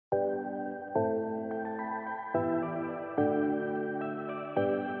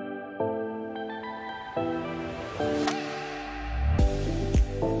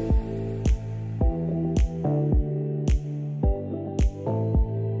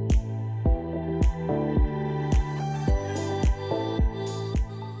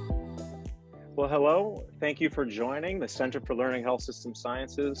Hello. Thank you for joining the Center for Learning Health System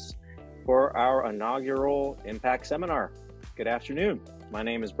Sciences for our inaugural iMpact seminar. Good afternoon. My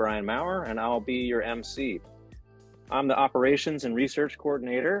name is Brian Maurer, and I'll be your MC. I'm the Operations and Research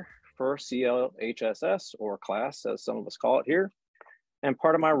Coordinator for CLHSS, or CLASS, as some of us call it here. And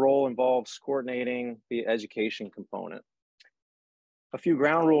part of my role involves coordinating the education component. A few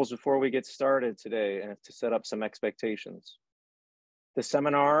ground rules before we get started today and to set up some expectations. The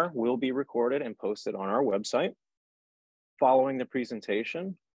seminar will be recorded and posted on our website. Following the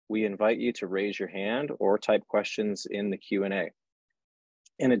presentation, we invite you to raise your hand or type questions in the Q&A.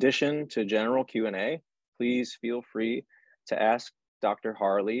 In addition to general Q&A, please feel free to ask Dr.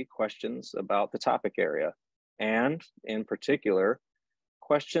 Harle questions about the topic area, and in particular,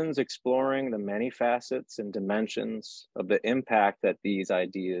 questions exploring the many facets and dimensions of the impact that these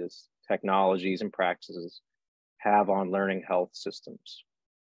ideas, technologies, and practices have on learning health systems.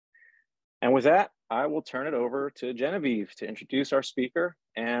 And with that, I will turn it over to Genevieve to introduce our speaker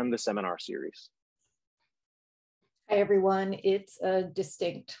and the seminar series. Hi, everyone. It's a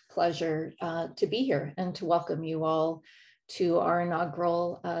distinct pleasure to be here and to welcome you all to our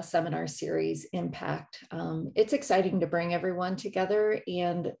inaugural seminar series, iMpact. It's exciting to bring everyone together,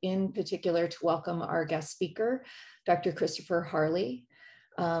 and in particular to welcome our guest speaker, Dr. Christopher Harle.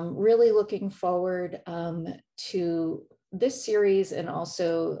 Really looking forward to this series and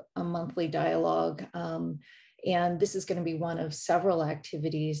also a monthly dialogue. And this is going to be one of several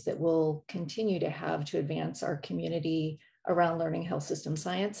activities that we'll continue to have to advance our community around learning health system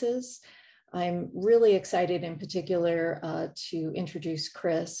sciences. I'm really excited in particular to introduce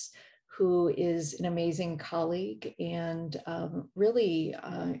Chris, who is an amazing colleague. And really,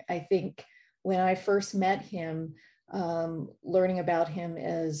 I think when I first met him, learning about him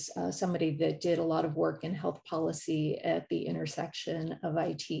as somebody that did a lot of work in health policy at the intersection of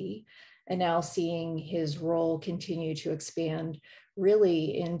IT, and now seeing his role continue to expand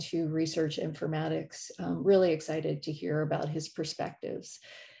really into research informatics. Really excited to hear about his perspectives.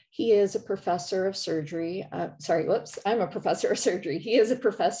 He is a professor of surgery. I'm a professor of surgery. He is a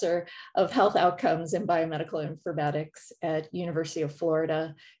professor of health outcomes and biomedical informatics at University of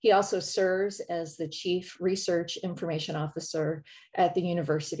Florida. He also serves as the Chief Research Information Officer at the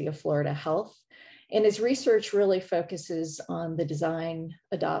University of Florida Health. And his research really focuses on the design,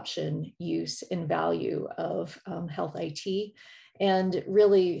 adoption, use, and value of health IT, and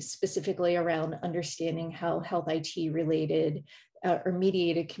really specifically around understanding how health IT related or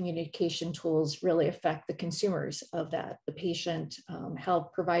mediated communication tools really affect the consumers of that, the patient, how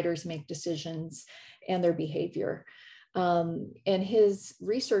providers make decisions and their behavior. And his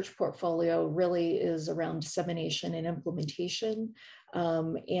research portfolio really is around dissemination and implementation,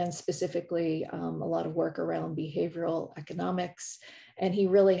 and specifically a lot of work around behavioral economics. And he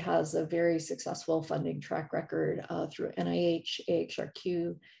really has a very successful funding track record through NIH,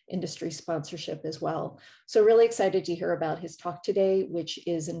 AHRQ, industry sponsorship as well. So really excited to hear about his talk today, which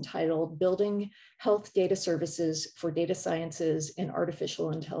is entitled Building Health Data Services for Data Sciences and Artificial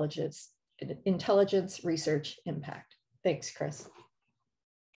Intelligence Research Impact. Thanks, Chris.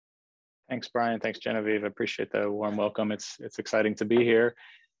 Thanks, Brian. Thanks, Genevieve. I appreciate the warm welcome. It's exciting to be here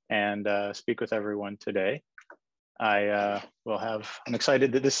and speak with everyone today. I'm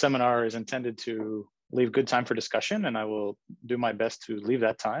excited that this seminar is intended to leave good time for discussion, and I will do my best to leave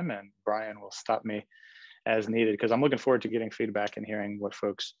that time, and Brian will stop me as needed, because I'm looking forward to getting feedback and hearing what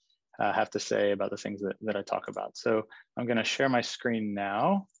folks have to say about the things that I talk about. So I'm going to share my screen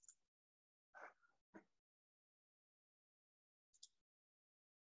now.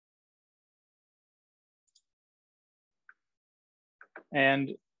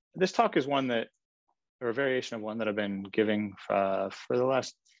 And this talk is a variation of one that I've been giving for the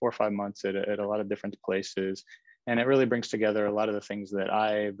last 4 or 5 months at a lot of different places. And it really brings together a lot of the things that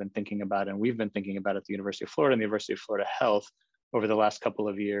I've been thinking about and we've been thinking about at the University of Florida and the University of Florida Health over the last couple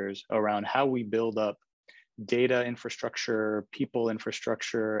of years around how we build up data infrastructure, people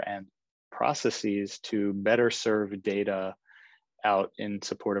infrastructure, and processes to better serve data out in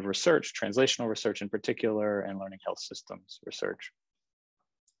support of research, translational research in particular, and learning health systems research.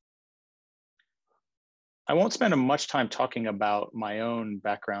 I won't spend much time talking about my own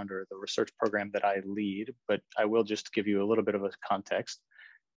background or the research program that I lead, but I will just give you a little bit of a context.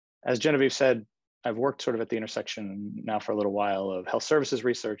 As Genevieve said, I've worked sort of at the intersection now for a little while of health services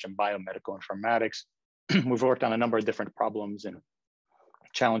research and biomedical informatics. We've worked on a number of different problems and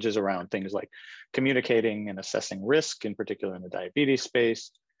challenges around things like communicating and assessing risk, in particular in the diabetes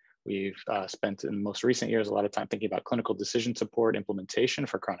space. We've spent in most recent years a lot of time thinking about clinical decision support implementation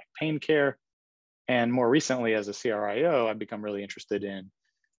for chronic pain care. And more recently, as a CRIO, I've become really interested in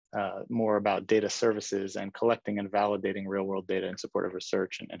more about data services and collecting and validating real world data in support of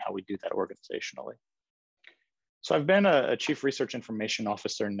research and how we do that organizationally. So I've been a Chief Research Information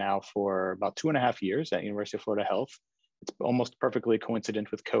Officer now for about 2.5 years at University of Florida Health. It's almost perfectly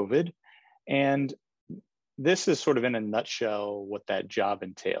coincident with COVID. And this is sort of in a nutshell what that job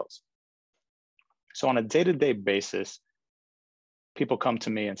entails. So on a day-to-day basis, people come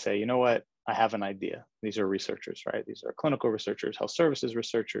to me and say, you know what, I have an idea. These are researchers, right? These are clinical researchers, health services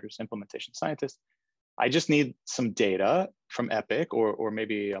researchers, implementation scientists. I just need some data from Epic or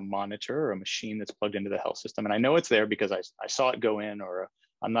maybe a monitor or a machine that's plugged into the health system. And I know it's there because I saw it go in, or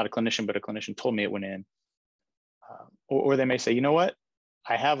I'm not a clinician, but a clinician told me it went in. Or they may say, you know what,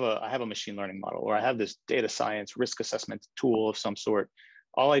 I have a machine learning model, or I have this data science risk assessment tool of some sort.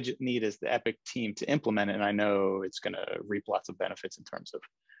 All I just need is the Epic team to implement it, and I know it's going to reap lots of benefits in terms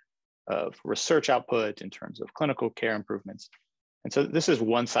of research output, in terms of clinical care improvements. And so this is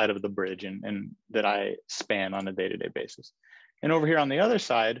one side of the bridge and that I span on a day-to-day basis. And over here on the other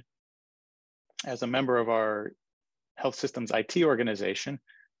side, as a member of our health systems IT organization,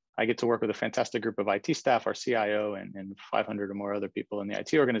 I get to work with a fantastic group of IT staff, our CIO, and 500 or more other people in the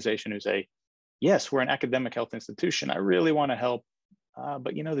IT organization who say, yes, we're an academic health institution. I really want to help.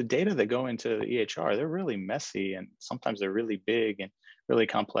 But you know, the data that go into the EHR, they're really messy, and sometimes they're really big and really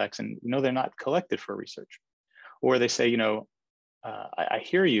complex, and you know, they're not collected for research. Or they say, you know, I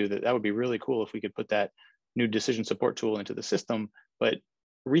hear you that would be really cool if we could put that new decision support tool into the system, but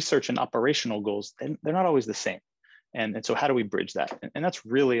research and operational goals, they're not always the same. And so how do we bridge that? And that's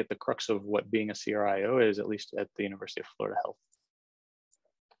really at the crux of what being a CRIO is, at least at the University of Florida Health.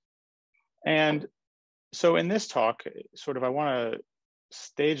 And so in this talk, sort of I want to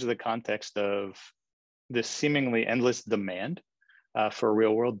stage the context of this seemingly endless demand for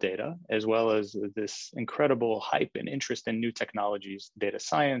real world data, as well as this incredible hype and interest in new technologies, data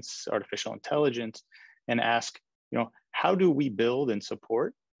science, artificial intelligence, and ask, you know, how do we build and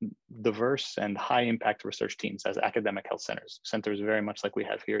support diverse and high impact research teams as academic health centers very much like we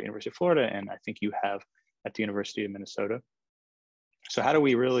have here at University of Florida, and I think you have at the University of Minnesota. So how do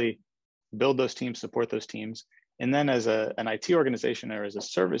we really build those teams, support those teams? And then as an IT organization or as a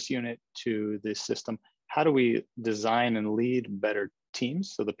service unit to this system, how do we design and lead better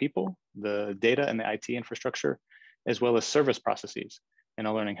teams? So the people, the data and the IT infrastructure, as well as service processes in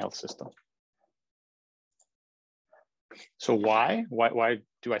a learning health system. So why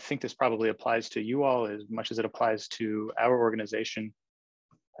do I think this probably applies to you all as much as it applies to our organization?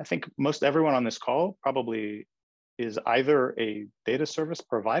 I think most everyone on this call probably is either a data service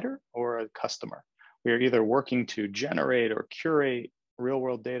provider or a customer. We are either working to generate or curate real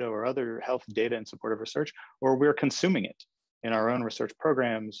world data or other health data in support of research, or we're consuming it in our own research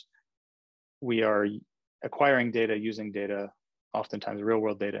programs. We are acquiring data, using data, oftentimes real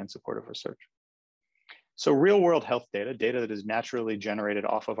world data in support of research. So real world health data, data that is naturally generated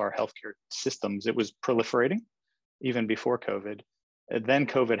off of our healthcare systems, it was proliferating even before COVID. Then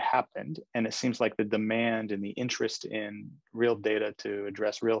COVID happened, and it seems like the demand and the interest in real data to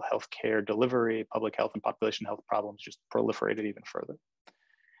address real healthcare delivery, public health and population health problems just proliferated even further.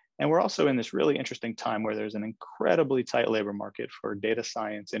 And we're also in this really interesting time where there's an incredibly tight labor market for data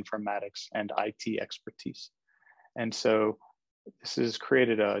science, informatics, and IT expertise. And so this has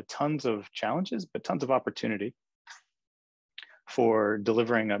created tons of challenges, but tons of opportunity for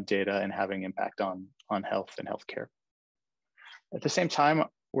delivering up data and having impact on health and healthcare. At the same time,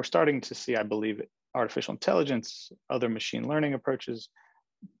 we're starting to see, I believe, artificial intelligence, other machine learning approaches,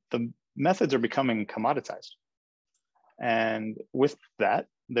 the methods are becoming commoditized. And with that,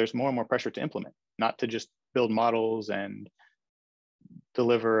 there's more and more pressure to implement, not to just build models and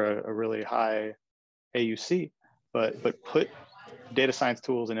deliver a really high AUC, but put data science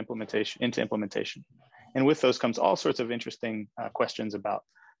tools and into implementation. And with those comes all sorts of interesting questions about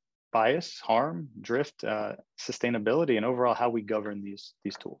bias, harm, drift, sustainability, and overall how we govern these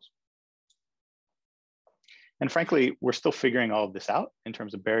tools. And frankly, we're still figuring all of this out in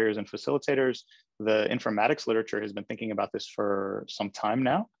terms of barriers and facilitators. The informatics literature has been thinking about this for some time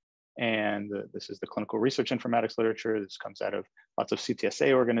now. And this is the clinical research informatics literature. This comes out of lots of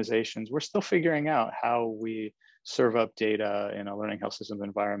CTSA organizations. We're still figuring out how we serve up data in a learning health systems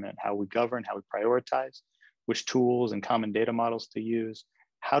environment, how we govern, how we prioritize, which tools and common data models to use.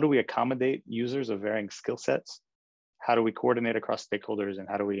 How do we accommodate users of varying skill sets? How do we coordinate across stakeholders, and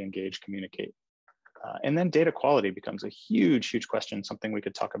how do we engage, communicate? And then data quality becomes a huge, huge question, something we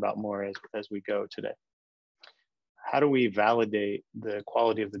could talk about more as we go today. How do we validate the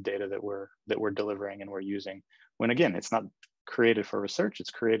quality of the data that we're delivering and we're using, when again, it's not created for research,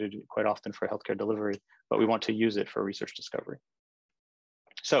 it's created quite often for healthcare delivery, but we want to use it for research discovery.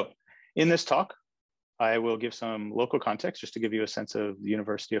 So in this talk, I will give some local context just to give you a sense of the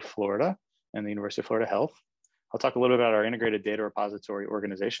University of Florida and the University of Florida Health. I'll talk a little bit about our integrated data repository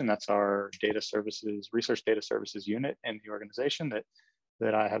organization. That's our data services, research data services unit in the organization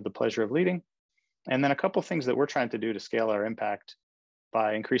that I have the pleasure of leading. And then a couple of things that we're trying to do to scale our impact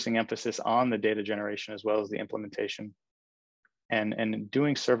by increasing emphasis on the data generation as well as the implementation and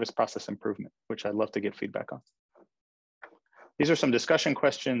doing service process improvement, which I'd love to get feedback on. These are some discussion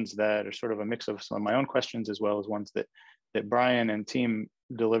questions that are sort of a mix of some of my own questions as well as ones that Brian and team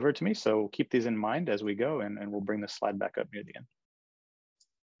delivered to me. So keep these in mind as we go, and we'll bring the slide back up near the end.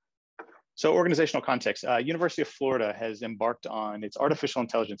 So organizational context, University of Florida has embarked on its artificial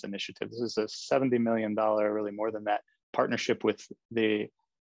intelligence initiative. This is a $70 million, really more than that, partnership with the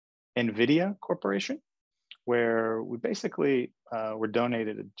NVIDIA Corporation, where we basically were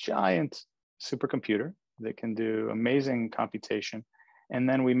donated a giant supercomputer that can do amazing computation. And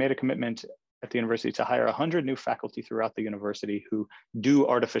then we made a commitment at the university to hire 100 new faculty throughout the university who do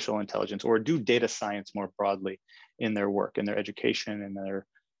artificial intelligence or do data science more broadly in their work, in their education, and their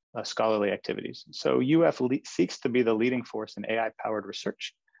scholarly activities. So UF seeks to be the leading force in AI-powered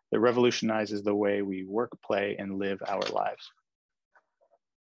research that revolutionizes the way we work, play, and live our lives.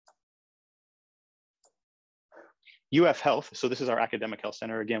 UF Health, so this is our academic health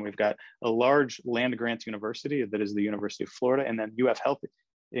center. Again, we've got a large land grant university that is the University of Florida, and then UF Health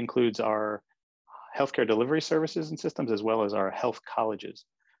includes our healthcare delivery services and systems, as well as our health colleges,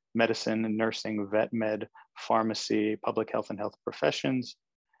 medicine, nursing, vet med, pharmacy, public health and health professions,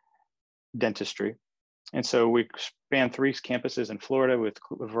 dentistry. And so we span 3 campuses in Florida with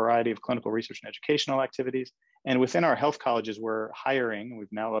a variety of clinical research and educational activities. And within our health colleges, we're hiring,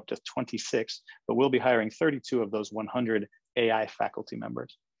 we've now up to 26, but we'll be hiring 32 of those 100 AI faculty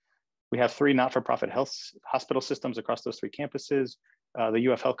members. We have 3 not-for-profit health hospital systems across those 3 campuses.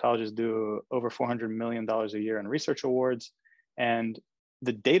 The UF Health Colleges do over $400 million a year in research awards. And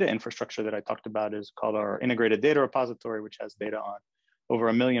the data infrastructure that I talked about is called our integrated data repository, which has data on over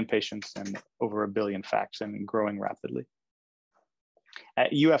 1 million patients and over 1 billion facts and growing rapidly.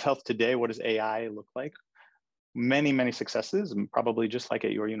 At UF Health today, what does AI look like? Many, many successes, and probably just like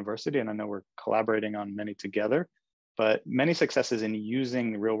at your university, and I know we're collaborating on many together, but many successes in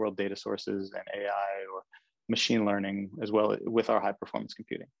using real world data sources and AI or machine learning as well with our high performance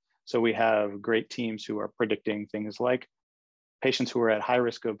computing. So we have great teams who are predicting things like patients who are at high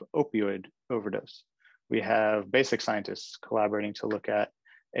risk of opioid overdose. We have basic scientists collaborating to look at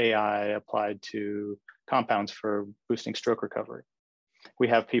AI applied to compounds for boosting stroke recovery. We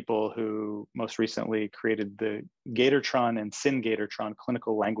have people who most recently created the Gatortron and SynGatortron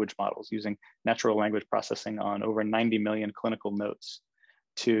clinical language models using natural language processing on over 90 million clinical notes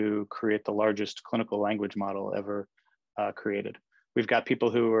to create the largest clinical language model ever created. We've got people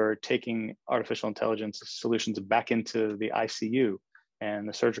who are taking artificial intelligence solutions back into the ICU and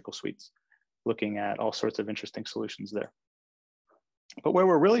the surgical suites, looking at all sorts of interesting solutions there. But where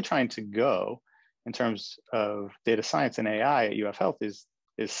we're really trying to go in terms of data science and AI at UF Health is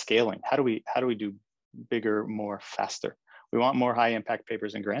scaling. How do we do bigger, more, faster? We want more high impact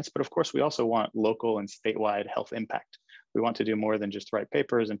papers and grants, but of course we also want local and statewide health impact. We want to do more than just write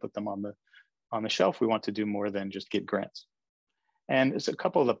papers and put them on the shelf. We want to do more than just get grants. And it's a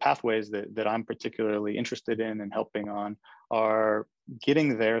couple of the pathways that I'm particularly interested in and helping on are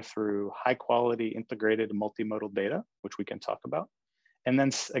getting there through high quality integrated multimodal data, which we can talk about. And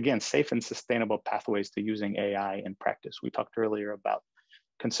then again, safe and sustainable pathways to using AI in practice. We talked earlier about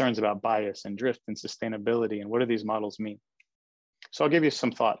concerns about bias and drift and sustainability and what do these models mean? So I'll give you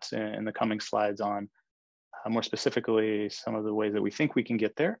some thoughts in the coming slides on more specifically some of the ways that we think we can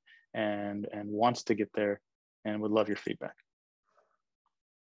get there and wants to get there and would love your feedback.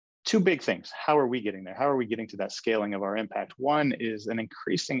 2 big things. How are we getting there? How are we getting to that scaling of our impact? One is an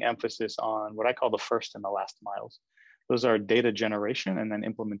increasing emphasis on what I call the first and the last miles. Those are data generation and then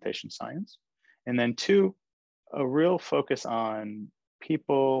implementation science. And then 2, a real focus on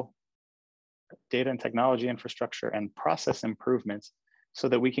people, data and technology infrastructure, and process improvements so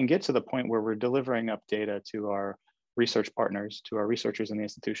that we can get to the point where we're delivering up data to our research partners, to our researchers in the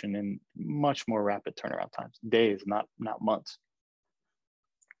institution in much more rapid turnaround times, days, not months.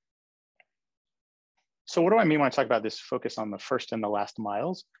 So what do I mean when I talk about this focus on the first and the last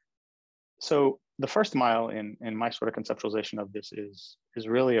miles? So the first mile in my sort of conceptualization of this is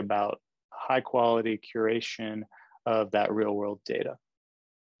really about high quality curation of that real world data.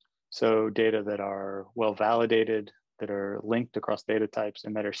 So data that are well validated, that are linked across data types,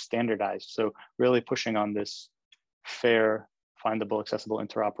 and that are standardized. So really pushing on this fair, findable, accessible,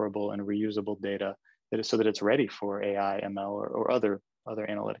 interoperable, and reusable data that is so that it's ready for AI, ML, or other other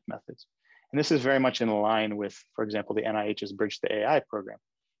analytic methods. And this is very much in line with, for example, the NIH's Bridge to AI program,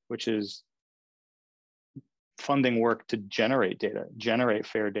 which is funding work to generate data, generate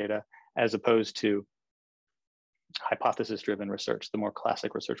fair data, as opposed to hypothesis-driven research, the more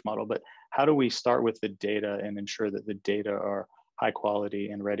classic research model. But how do we start with the data and ensure that the data are high quality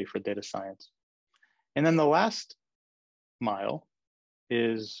and ready for data science? And then the last mile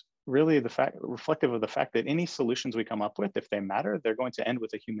is really reflective of the fact that any solutions we come up with, if they matter, they're going to end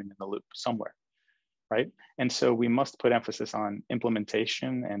with a human in the loop somewhere, right? And so we must put emphasis on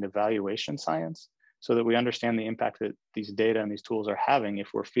implementation and evaluation science so that we understand the impact that these data and these tools are having if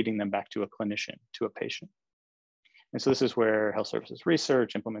we're feeding them back to a clinician, to a patient. And so this is where health services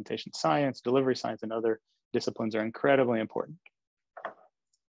research, implementation science, delivery science, and other disciplines are incredibly important.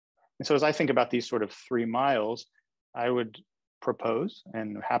 And so as I think about these sort of 3 miles, I would propose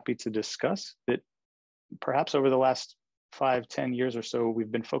and happy to discuss that perhaps over the last 5-10 years or so,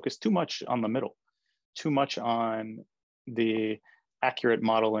 we've been focused too much on the middle, too much on the accurate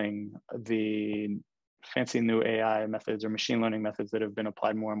modeling, the fancy new AI methods or machine learning methods that have been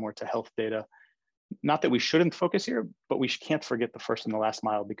applied more and more to health data. Not that we shouldn't focus here, but we can't forget the first and the last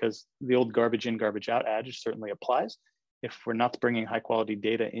mile, because the old garbage in, garbage out adage certainly applies. If we're not bringing high quality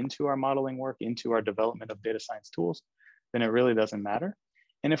data into our modeling work, into our development of data science tools, then it really doesn't matter.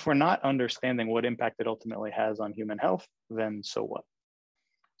 And if we're not understanding what impact it ultimately has on human health, then so what?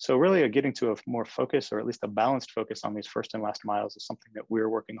 So really getting to a more focus, or at least a balanced focus on these first and last miles, is something that we're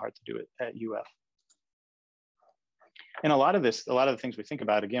working hard to do at UF. And a lot of the things we think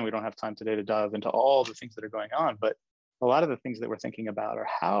about, again, we don't have time today to dive into all the things that are going on, but a lot of the things that we're thinking about are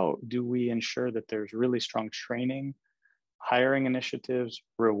how do we ensure that there's really strong training, hiring initiatives,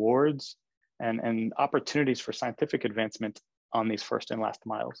 rewards, and opportunities for scientific advancement on these first and last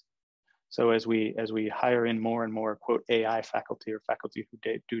miles. So as we hire in more and more, quote, AI faculty, or faculty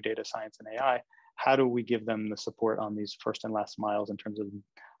who do data science and AI, how do we give them the support on these first and last miles in terms of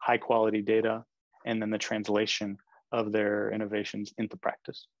high quality data, and then the translation of their innovations into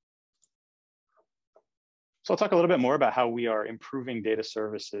practice? So I'll talk a little bit more about how we are improving data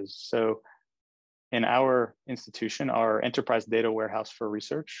services. So in our institution, our enterprise data warehouse for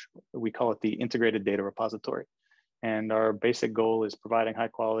research, we call it the integrated data repository. And our basic goal is providing high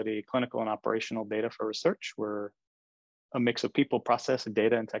quality clinical and operational data for research. We're a mix of people, process,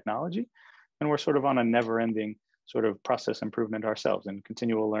 data, and technology. And we're sort of on a never ending sort of process improvement ourselves and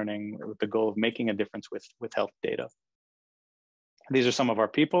continual learning with the goal of making a difference with health data. These are some of our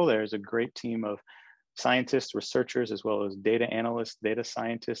people. There's a great team of scientists, researchers, as well as data analysts, data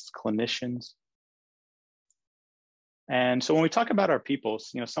scientists, clinicians. And so when we talk about our people,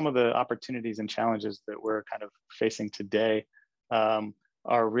 some of the opportunities and challenges that we're kind of facing today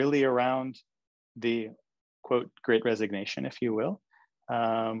are really around the, quote, great resignation, if you will.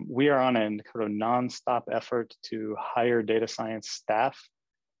 We are on a sort of nonstop effort to hire data science staff.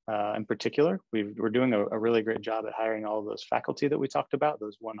 In particular, we're doing a really great job at hiring all of those faculty that we talked about,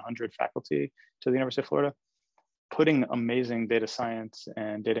 those 100 faculty to the University of Florida. Putting amazing data science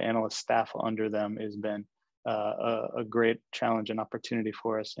and data analyst staff under them has been a great challenge and opportunity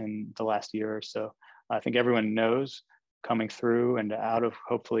for us in the last year or so. I think everyone knows, coming through and out of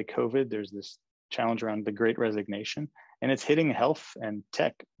hopefully COVID, there's this challenge around the great resignation, and it's hitting health and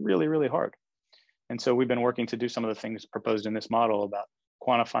tech really, really hard. And so we've been working to do some of the things proposed in this model about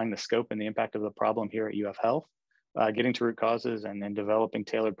quantifying the scope and the impact of the problem here at UF Health, getting to root causes, and then developing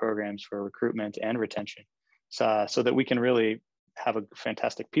tailored programs for recruitment and retention, so that we can really have a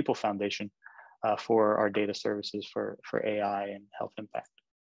fantastic people foundation for our data services for AI and health impact.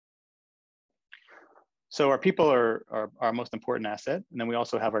 So our people are our most important asset. And then we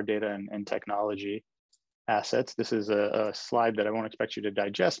also have our data and technology assets. This is a slide that I won't expect you to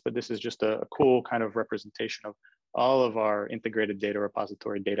digest, but this is just a cool kind of representation of all of our integrated data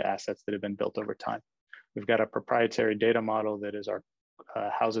repository data assets that have been built over time. We've got a proprietary data model that is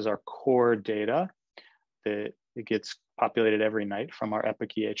houses our core data that it gets populated every night from our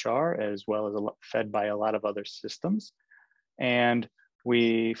Epic EHR, as well as fed by a lot of other systems. And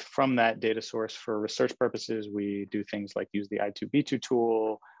from that data source for research purposes, we do things like use the I2B2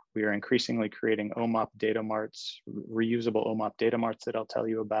 tool. We are increasingly creating OMOP data marts, reusable OMOP data marts that I'll tell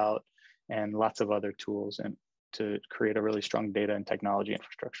you about, and lots of other tools and to create a really strong data and technology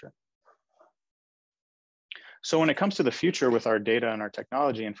infrastructure. So when it comes to the future with our data and our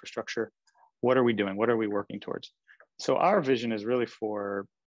technology infrastructure, what are we doing? What are we working towards? So our vision is really for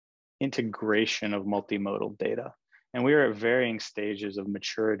integration of multimodal data. And we are at varying stages of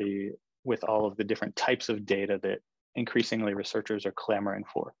maturity with all of the different types of data that increasingly researchers are clamoring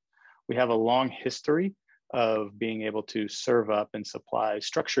for. We have a long history of being able to serve up and supply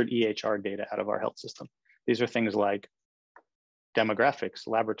structured EHR data out of our health system. These are things like demographics,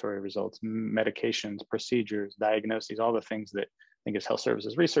 laboratory results, medications, procedures, diagnoses, all the things that I think as health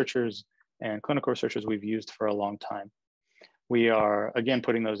services researchers and clinical researchers we've used for a long time. We are, again,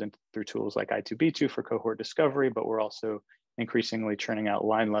 putting those in through tools like I2B2 for cohort discovery, but we're also increasingly churning out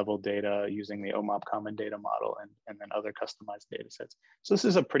line level data using the OMOP common data model and then other customized data sets. So this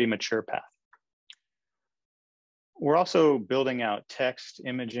is a pretty mature path. We're also building out text,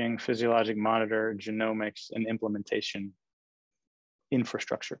 imaging, physiologic monitor, genomics, and implementation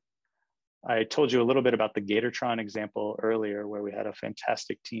infrastructure. I told you a little bit about the Gatortron example earlier, where we had a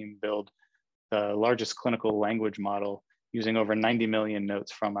fantastic team build the largest clinical language model using over 90 million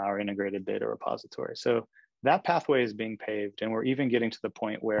notes from our integrated data repository. So that pathway is being paved, and we're even getting to the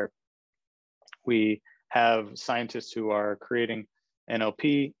point where we have scientists who are creating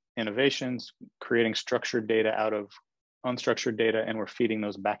NLP innovations, creating structured data out of unstructured data, and we're feeding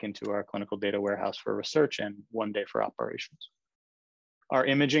those back into our clinical data warehouse for research and one day for operations. Our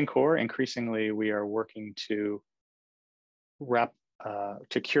imaging core, increasingly, we are working to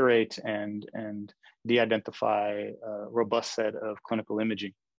curate and de-identify a robust set of clinical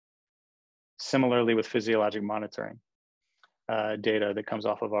imaging. Similarly with physiologic monitoring data that comes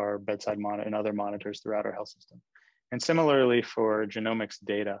off of our bedside monitor and other monitors throughout our health system. And similarly for genomics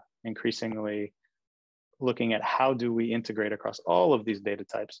data, increasingly looking at how do we integrate across all of these data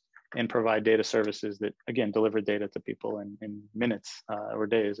types and provide data services that, again, deliver data to people in minutes or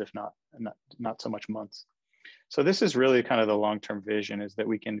days, if not so much months. So this is really kind of the long-term vision, is that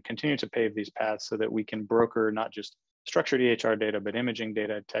we can continue to pave these paths so that we can broker not just structured EHR data, but imaging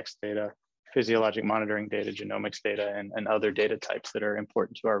data, text data, physiologic monitoring data, genomics data, and other data types that are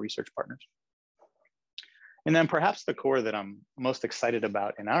important to our research partners. And then perhaps the core that I'm most excited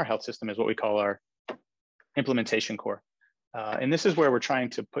about in our health system is what we call our implementation core. And this is where we're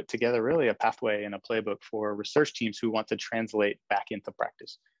trying to put together really a pathway and a playbook for research teams who want to translate back into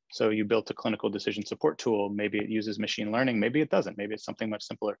practice. So you built a clinical decision support tool, maybe it uses machine learning, maybe it doesn't, maybe it's something much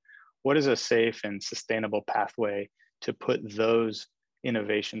simpler. What is a safe and sustainable pathway to put those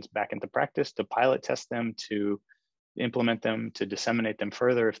innovations back into practice, to pilot test them, to implement them, to disseminate them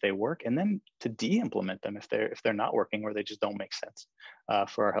further if they work, and then to de-implement them if they're not working or they just don't make sense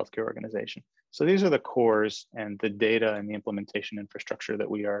for our healthcare organization. So these are the cores and the data and the implementation infrastructure that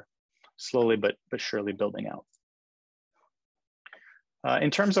we are slowly but surely building out.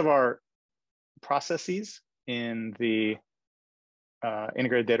 In terms of our processes in the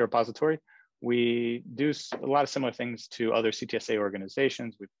integrated data repository, we do a lot of similar things to other CTSA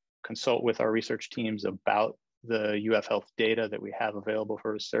organizations. We consult with our research teams about the UF Health data that we have available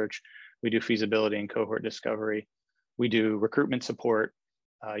for research. We do feasibility and cohort discovery. We do recruitment support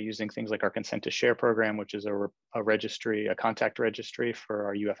using things like our consent to share program, which is a registry, a contact registry for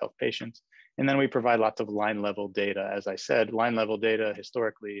our UF Health patients. And then we provide lots of line level data. As I said, line level data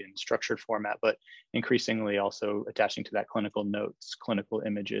historically in structured format, but increasingly also attaching to that clinical notes, clinical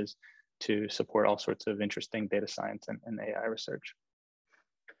images to support all sorts of interesting data science and AI research.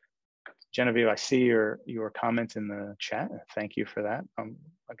 Genevieve, I see your comment in the chat. Thank you for that.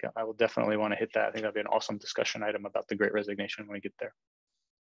 I will definitely want to hit that. I think that'll be an awesome discussion item about the Great Resignation when we get there.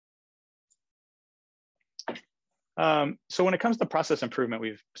 So when it comes to process improvement,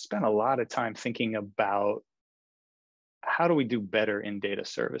 we've spent a lot of time thinking about how do we do better in data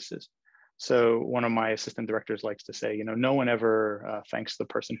services. So one of my assistant directors likes to say, no one ever thanks the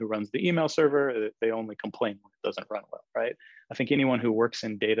person who runs the email server. They only complain when it doesn't run well, right? I think anyone who works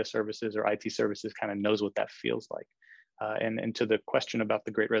in data services or IT services kind of knows what that feels like. And to the question about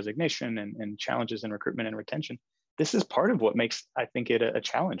the Great Resignation and challenges in recruitment and retention, this is part of what makes, I think, it a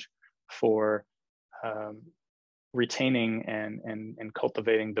challenge for retaining and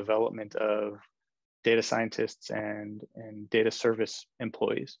cultivating development of data scientists and data service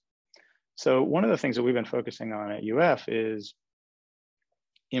employees. So one of the things that we've been focusing on at UF is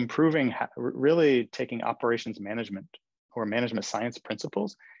improving, really taking operations management or management science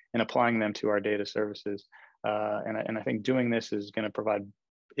principles and applying them to our data services. And I think doing this is going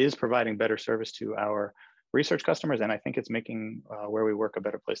to providing better service to our research customers. And I think it's making where we work a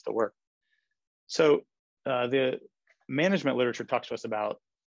better place to work. So the management literature talks to us about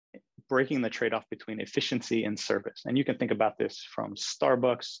breaking the trade-off between efficiency and service. And you can think about this from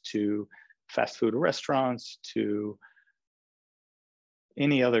Starbucks to fast food restaurants to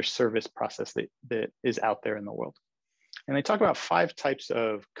any other service process that is out there in the world. And they talk about 5 types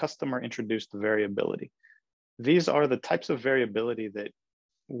of customer introduced variability. These are the types of variability that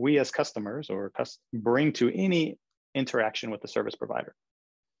we as customers bring to any interaction with the service provider.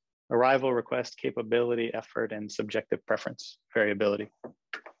 arrival, request, capability, effort, and subjective preference variability.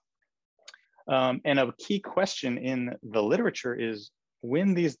 And a key question in the literature is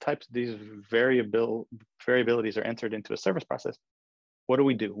when these variabilities are entered into a service process, what do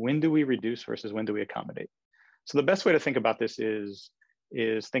we do? When do we reduce versus when do we accommodate? So the best way to think about this is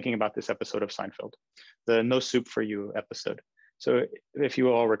thinking about this episode of Seinfeld, the No Soup for You episode. So if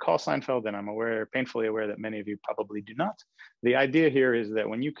you all recall Seinfeld, and I'm painfully aware that many of you probably do not, the idea here is that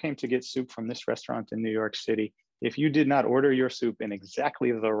when you came to get soup from this restaurant in New York City, if you did not order your soup in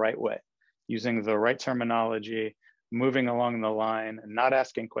exactly the right way, using the right terminology, moving along the line, not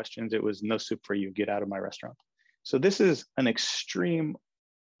asking questions, it was no soup for you, get out of my restaurant. So this is an extreme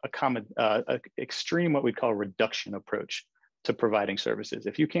what we call reduction approach to providing services.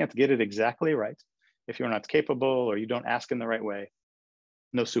 If you can't get it exactly right, if you're not capable or you don't ask in the right way,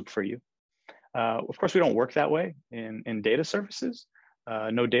 no soup for you. Of course, we don't work that way in data services,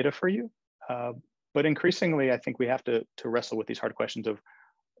 no data for you. But increasingly, I think we have to wrestle with these hard questions of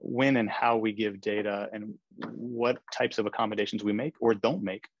when and how we give data and what types of accommodations we make or don't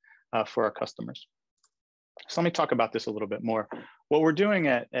make for our customers. So let me talk about this a little bit more. What we're doing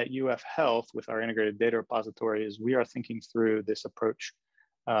at UF Health with our integrated data repository is we are thinking through this approach.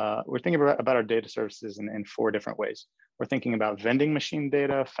 We're thinking about our data services in 4 different ways. We're thinking about vending machine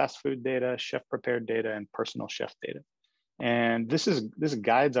data, fast food data, chef prepared data, and personal chef data. And this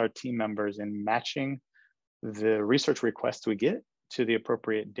guides our team members in matching the research requests we get to the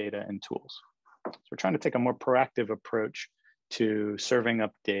appropriate data and tools. So we're trying to take a more proactive approach to serving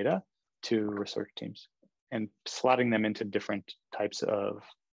up data to research teams and slotting them into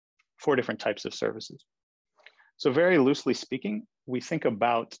 4 different types of services. So very loosely speaking, we think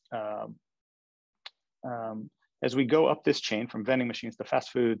about, as we go up this chain from vending machines to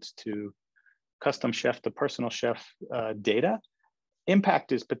fast foods to custom chef to personal chef data,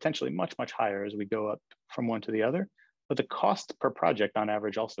 impact is potentially much, much higher as we go up from one to the other, but the cost per project on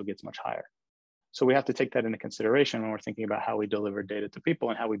average also gets much higher. So we have to take that into consideration when we're thinking about how we deliver data to people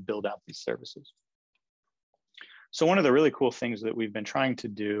and how we build out these services. So one of the really cool things that we've been trying to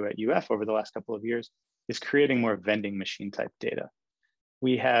do at UF over the last couple of years is creating more vending machine type data.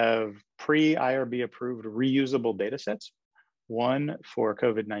 We have pre-IRB approved reusable data sets, one for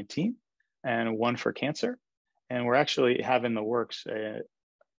COVID-19 and one for cancer. And we're actually have in the works a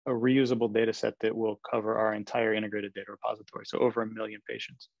reusable data set that will cover our entire integrated data repository, so over 1 million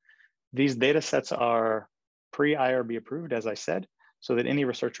patients. These data sets are pre-IRB approved, as I said, so that any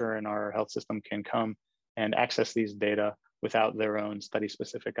researcher in our health system can come and access these data without their own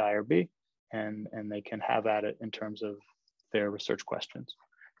study-specific IRB, and they can have at it in terms of their research questions.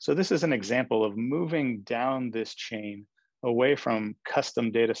 So this is an example of moving down this chain away from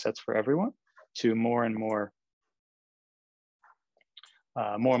custom data sets for everyone to more and more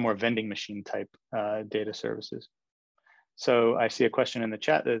vending machine type data services. So I see a question in the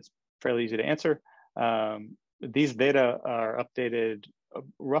chat that's fairly easy to answer. These data are updated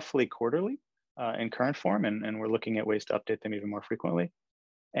roughly quarterly in current form, and we're looking at ways to update them even more frequently.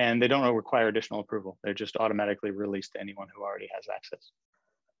 And they don't require additional approval. They're just automatically released to anyone who already has access.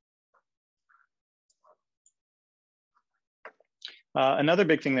 Another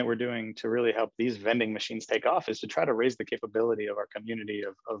big thing that we're doing to really help these vending machines take off is to try to raise the capability of our community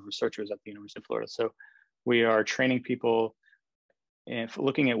of researchers at the University of Florida. So we are training people and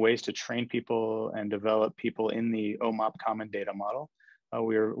looking at ways to train people and develop people in the OMOP common data model.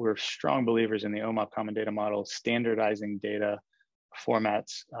 We're strong believers in the OMOP common data model, standardizing data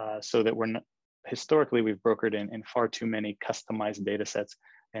formats so that we're not, historically we've brokered in far too many customized data sets,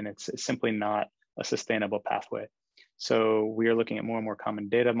 and it's simply not a sustainable pathway. So we are looking at more and more common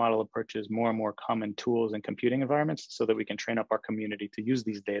data model approaches, more and more common tools and computing environments so that we can train up our community to use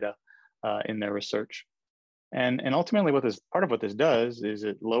these data in their research. And ultimately part of what this does is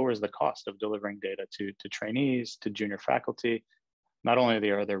it lowers the cost of delivering data to trainees, to junior faculty. Not only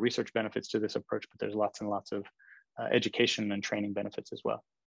are there research benefits to this approach, but there's lots and lots of education and training benefits as well.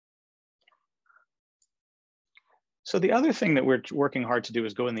 So the other thing that we're working hard to do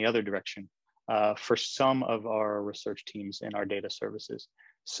is go in the other direction for some of our research teams in our data services.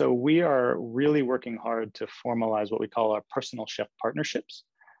 So we are really working hard to formalize what we call our personal chef partnerships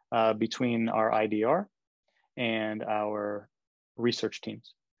between our IDR and our research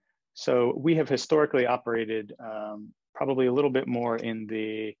teams. So we have historically operated probably a little bit more in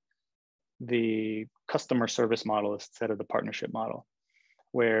the customer service model instead of the partnership model,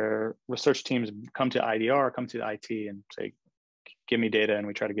 where research teams come to IDR, come to IT and say, give me data, and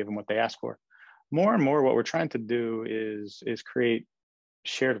we try to give them what they ask for. More and more what we're trying to do is create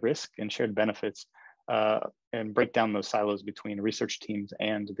shared risk and shared benefits and break down those silos between research teams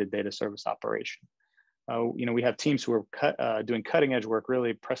and the data service operation. We have teams who are doing cutting edge work,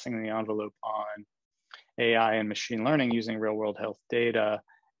 really pressing the envelope on AI and machine learning using real world health data.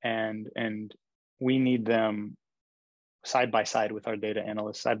 And we need them side by side with our data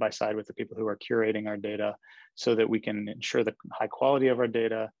analysts, side by side with the people who are curating our data, so that we can ensure the high quality of our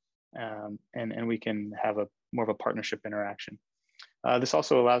data, and we can have more of a partnership interaction. This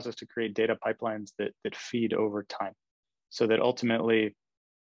also allows us to create data pipelines that feed over time, so that ultimately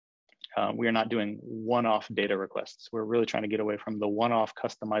we are not doing one-off data requests. We're really trying to get away from the one-off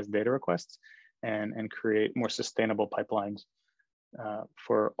customized data requests and create more sustainable pipelines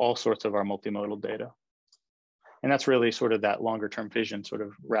for all sorts of our multimodal data. And that's really sort of that longer term vision sort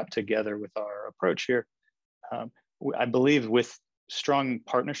of wrapped together with our approach here. I believe with strong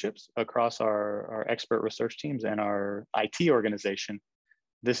partnerships across our expert research teams and our IT organization,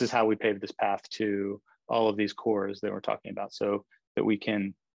 this is how we pave this path to all of these cores that we're talking about, so that we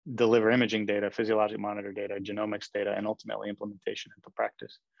can deliver imaging data, physiologic monitor data, genomics data, and ultimately implementation into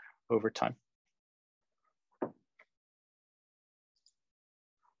practice over time.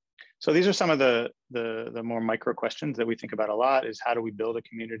 So these are some of the more micro questions that we think about a lot. Is how do we build a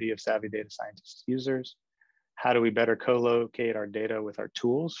community of savvy data scientists users? How do we better co-locate our data with our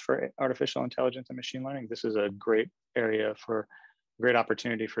tools for artificial intelligence and machine learning? This is a great area for great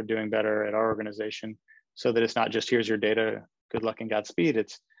opportunity for doing better at our organization, so that it's not just here's your data, good luck and Godspeed.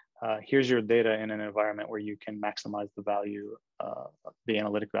 It's here's your data in an environment where you can maximize the value, the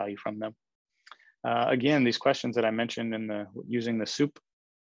analytic value from them. Again, these questions that I mentioned in using the soup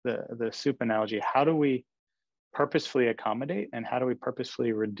analogy, how do we purposefully accommodate and how do we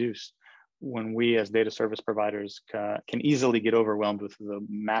purposefully reduce when we as data service providers can easily get overwhelmed with the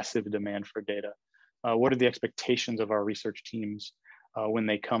massive demand for data? What are the expectations of our research teams when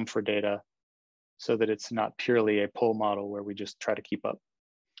they come for data, so that it's not purely a pull model where we just try to keep up?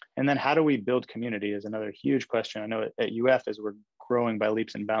 And then how do we build community is another huge question. I know at UF, as we're growing by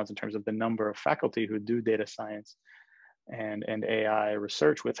leaps and bounds in terms of the number of faculty who do data science and AI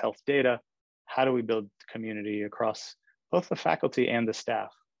research with health data, how do we build community across both the faculty and the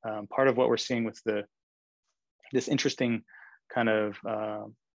staff? Part of what we're seeing with this interesting kind of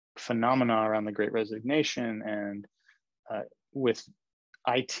phenomena around the Great Resignation and with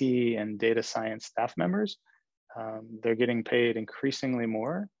IT and data science staff members, they're getting paid increasingly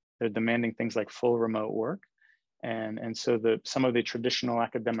more. They're demanding things like full remote work. And so some of the traditional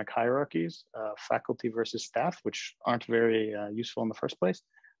academic hierarchies, faculty versus staff, which aren't very useful in the first place,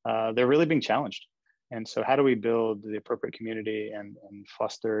 they're really being challenged. And so how do we build the appropriate community and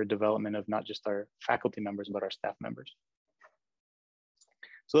foster development of not just our faculty members, but our staff members?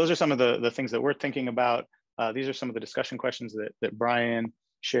 So those are some of the things that we're thinking about. These are some of the discussion questions that Brian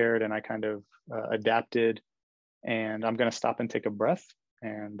shared and I kind of adapted. And I'm gonna stop and take a breath,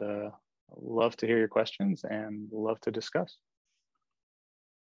 and love to hear your questions and love to discuss.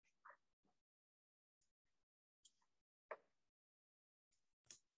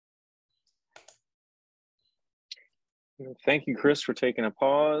 Thank you, Chris, for taking a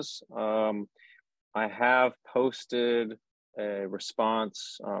pause. I have posted a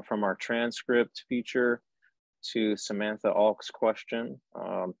response from our transcript feature to Samantha Alk's question.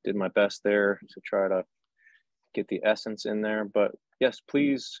 Did my best there to try to get the essence in there, but yes,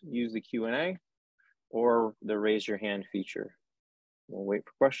 please use the Q&A or the raise your hand feature. We'll wait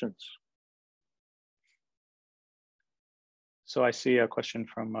for questions. So I see a question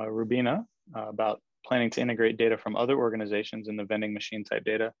from Rubina about planning to integrate data from other organizations in the vending machine type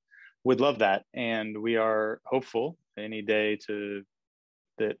data. Would love that. And we are hopeful any day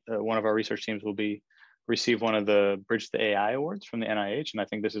that one of our research teams will receive one of the Bridge to AI awards from the NIH. And I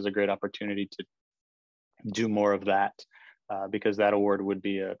think this is a great opportunity to do more of that because that award would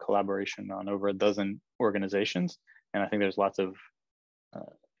be a collaboration on over a dozen organizations. And I think there's lots of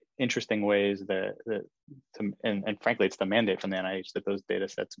interesting ways and frankly, it's the mandate from the NIH that those data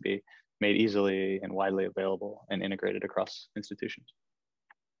sets be made easily and widely available and integrated across institutions.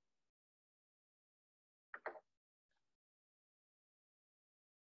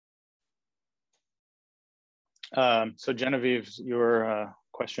 So Genevieve, your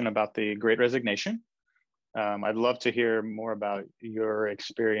question about the Great Resignation. I'd love to hear more about your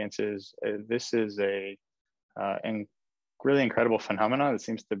experiences. This is a really incredible phenomenon that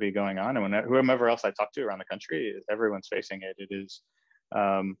seems to be going on. And whomever else I talk to around the country, everyone's facing it. It is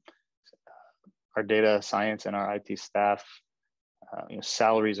our data science and our IT staff,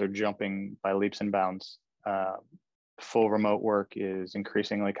 salaries are jumping by leaps and bounds. Full remote work is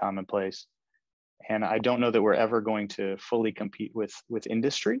increasingly commonplace. And I don't know that we're ever going to fully compete with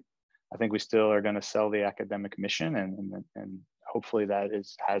industry. I think we still are going to sell the academic mission, and hopefully that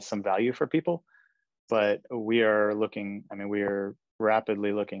has some value for people. But we are looking, I mean, we are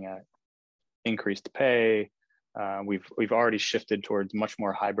rapidly looking at increased pay. We've already shifted towards much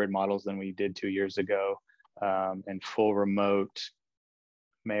more hybrid models than we did 2 years ago, and full remote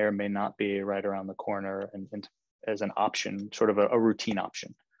may or may not be right around the corner, and as an option, sort of a routine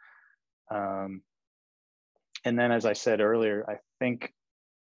option. And then, as I said earlier, I think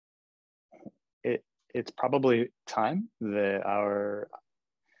it's probably time that our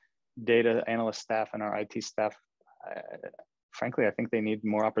data analyst staff and our IT staff, frankly, I think they need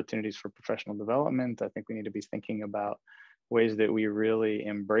more opportunities for professional development. I think we need to be thinking about ways that we really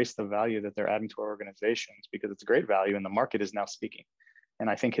embrace the value that they're adding to our organizations, because it's a great value and the market is now speaking. And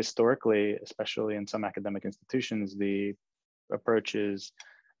I think historically, especially in some academic institutions, the approach is,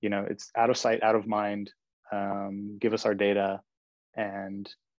 you know, it's out of sight, out of mind. Give us our data, and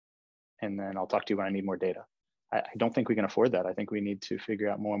then I'll talk to you when I need more data. I don't think we can afford that. I think we need to figure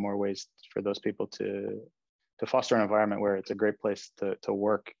out more and more ways for those people to foster an environment where it's a great place to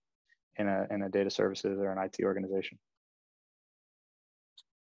work in a data services or an IT organization.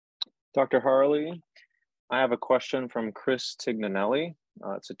 Dr. Harle, I have a question from Chris Tignanelli.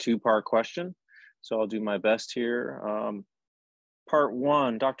 It's a two-part question, so I'll do my best here. Part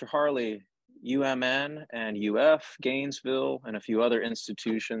one, Dr. Harle, UMN and UF, Gainesville, and a few other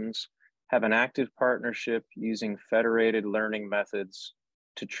institutions have an active partnership using federated learning methods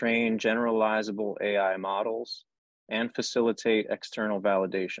to train generalizable AI models and facilitate external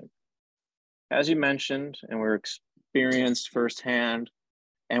validation. As you mentioned, and we experienced firsthand,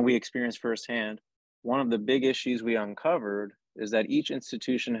 one of the big issues we uncovered is that each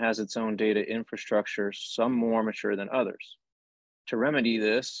institution has its own data infrastructure, some more mature than others. To remedy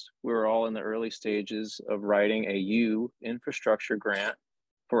this, we're all in the early stages of writing a U infrastructure grant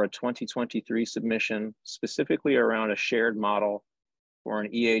for a 2023 submission, specifically around a shared model for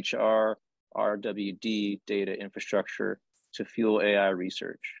an EHR RWD data infrastructure to fuel AI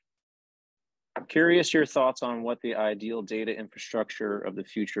research. I'm curious your thoughts on what the ideal data infrastructure of the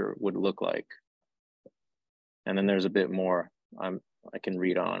future would look like. And then there's a bit more I can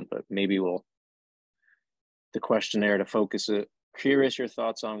read on, but maybe the questionnaire to focus it. Curious your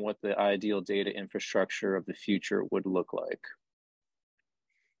thoughts on what the ideal data infrastructure of the future would look like.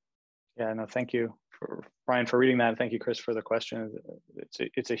 Yeah, no, thank you, Brian, for reading that. Thank you, Chris, for the question.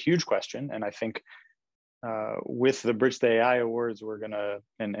 It's a huge question. And I think with the Bridge to AI Awards, we're gonna,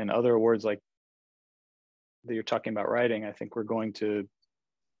 and other awards like that you're talking about writing, I think we're going to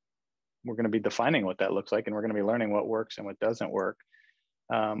be defining what that looks like, and we're going to be learning what works and what doesn't work.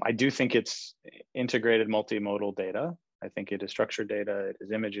 I do think it's integrated multimodal data. I think it is structured data, it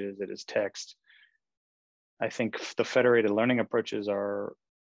is images, it is text. I think the federated learning approaches are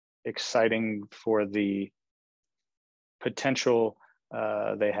exciting for the potential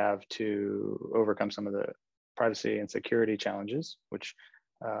they have to overcome some of the privacy and security challenges, which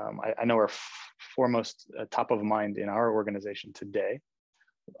I know are foremost top of mind in our organization today.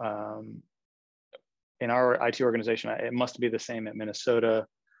 In our IT organization, it must be the same at Minnesota.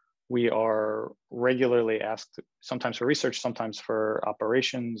 We are regularly asked, sometimes for research, sometimes for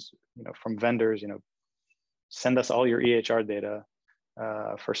operations, from vendors, send us all your EHR data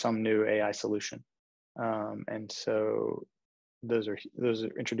for some new AI solution. And so those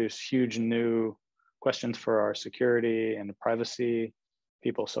introduce huge new questions for our security and privacy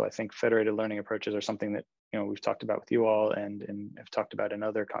people. So I think federated learning approaches are something that we've talked about with you all and have talked about in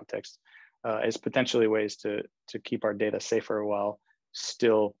other contexts as potentially ways to keep our data safer while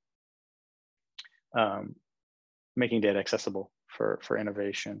still making data accessible for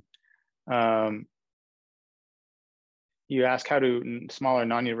innovation. You ask, how do smaller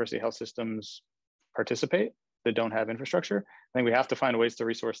non-university health systems participate that don't have infrastructure? I think we have to find ways to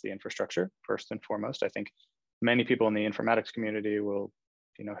resource the infrastructure first and foremost. I think many people in the informatics community will,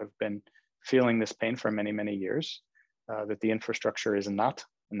 have been feeling this pain for many, many years, that the infrastructure is not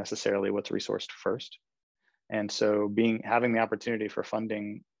necessarily what's resourced first. And so having the opportunity for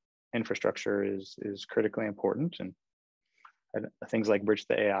funding infrastructure is critically important. And things like Bridge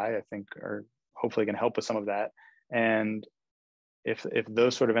to AI, I think, are hopefully going to help with some of that. And if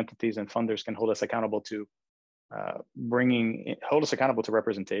those sort of entities and funders can hold us accountable to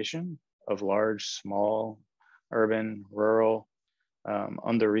representation of large, small, urban, rural,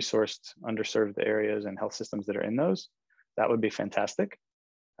 under-resourced, underserved areas and health systems that are in those, that would be fantastic.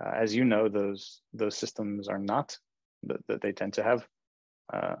 As you know, those systems are not, that they tend to have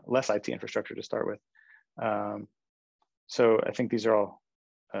less IT infrastructure to start with. So I think these are all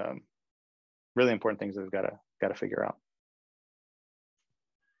really important things that we've got to figure out.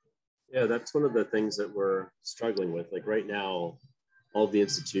 Yeah, that's one of the things that we're struggling with. Like right now, all the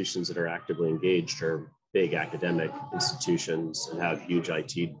institutions that are actively engaged are big academic institutions and have huge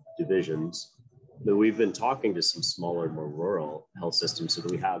IT divisions. But we've been talking to some smaller, more rural health systems so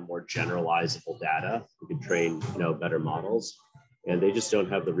that we have more generalizable data. We can train, better models, and they just don't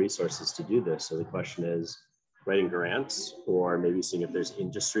have the resources to do this. So the question is, writing grants, or maybe seeing if there's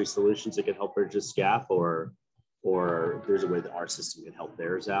industry solutions that can help bridge this gap, or there's a way that our system can help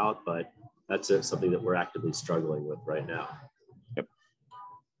theirs out. But that's something that we're actively struggling with right now. Yep.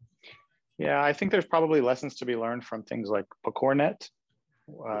 Yeah, I think there's probably lessons to be learned from things like PCORnet,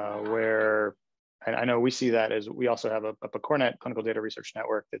 where I know we see that as we also have a PCORnet clinical data research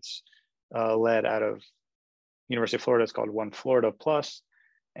network that's led out of University of Florida. It's called One Florida Plus,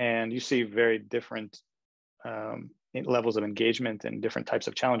 and you see very different levels of engagement and different types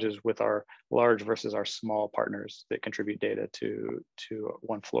of challenges with our large versus our small partners that contribute data to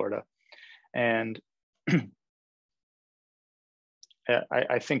One Florida. And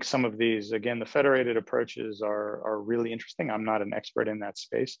I think some of these, again, the federated approaches are really interesting. I'm not an expert in that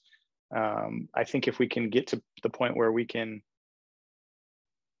space. I think if we can get to the point where we can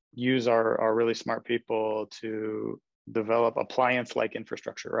use our really smart people to develop appliance-like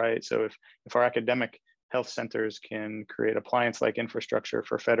infrastructure, right? So if our academic health centers can create appliance-like infrastructure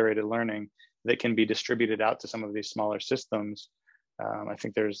for federated learning that can be distributed out to some of these smaller systems, I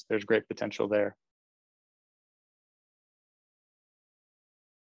think there's great potential there.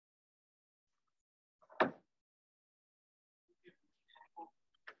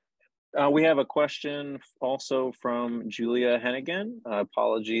 We have a question also from Julia Hennigan.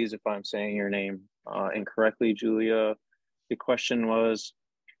 Apologies if I'm saying your name incorrectly, Julia. The question was,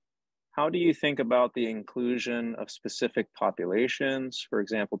 how do you think about the inclusion of specific populations, for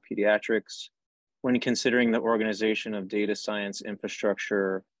example, pediatrics, when considering the organization of data science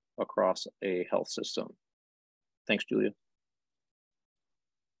infrastructure across a health system? Thanks, Julia.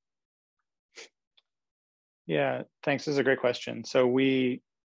 Yeah, thanks. This is a great question. So we,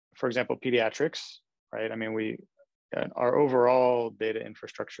 for example, pediatrics, right? I mean, our overall data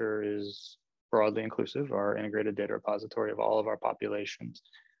infrastructure is broadly inclusive, our integrated data repository of all of our populations.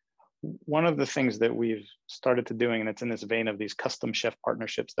 One of the things that we've started to doing, and it's in this vein of these custom chef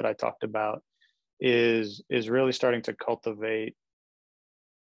partnerships that I talked about, is really starting to cultivate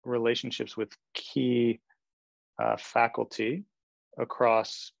relationships with key faculty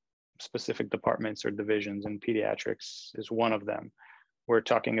across specific departments or divisions, and pediatrics is one of them. We're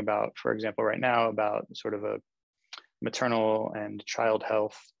talking about, for example, right now about sort of a maternal and child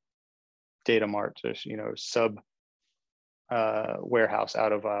health data mart, sub warehouse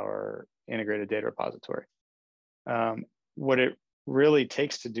out of our integrated data repository. What it really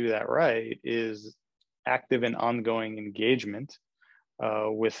takes to do that right is active and ongoing engagement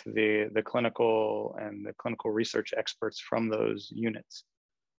with the clinical and the clinical research experts from those units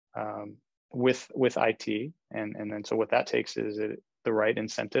with IT. And then so what that takes is the right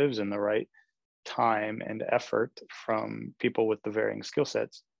incentives and the right time and effort from people with the varying skill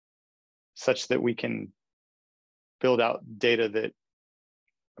sets, such that we can build out data that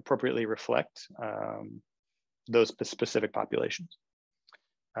appropriately reflect those specific populations.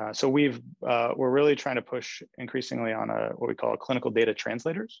 So we're really trying to push increasingly on what we call clinical data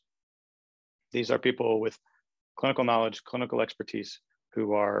translators. These are people with clinical knowledge, clinical expertise,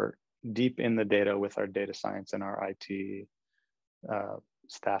 who are deep in the data with our data science and our IT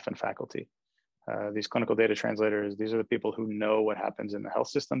staff and faculty. These clinical data translators, these are the people who know what happens in the health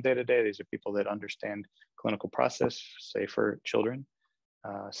system day to day. These are people that understand clinical process, say for children,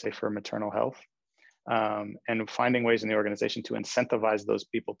 say for maternal health, and finding ways in the organization to incentivize those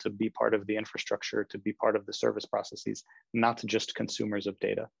people to be part of the infrastructure, to be part of the service processes, not just consumers of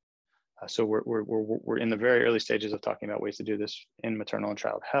data. So we're in the very early stages of talking about ways to do this in maternal and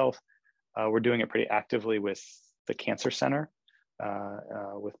child health. We're doing it pretty actively with the Cancer Center,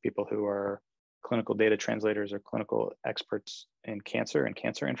 with people who are clinical data translators or clinical experts in cancer and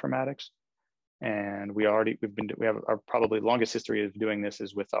cancer informatics. And we have our probably longest history of doing this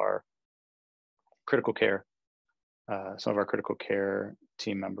is with our critical care, some of our critical care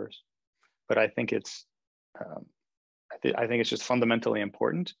team members. But I think it's just fundamentally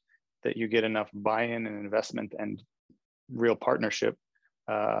important that you get enough buy-in and investment and real partnership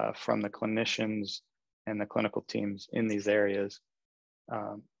from the clinicians and the clinical teams in these areas.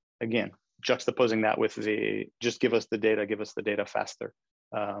 Again, juxtaposing that with just give us the data faster.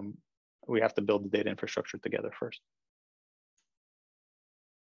 We have to build the data infrastructure together first.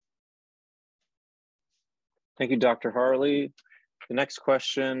 Thank you, Dr. Harle. The next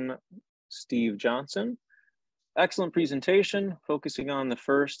question, Steve Johnson. Excellent presentation. Focusing on the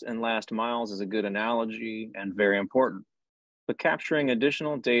first and last miles is a good analogy and very important. But capturing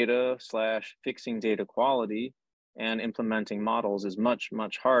additional data / fixing data quality and implementing models is much,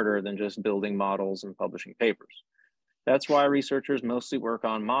 much harder than just building models and publishing papers. That's why researchers mostly work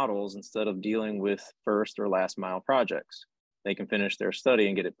on models instead of dealing with first or last mile projects. They can finish their study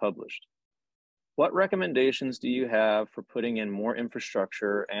and get it published. What recommendations do you have for putting in more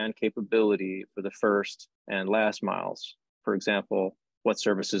infrastructure and capability for the first and last miles? For example, what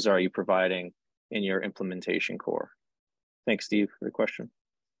services are you providing in your implementation core? Thanks, Steve, for the question.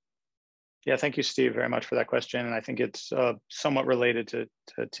 Yeah, thank you, Steve, very much for that question. And I think it's somewhat related to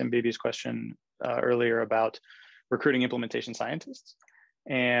Tim Beebe's question earlier about recruiting implementation scientists.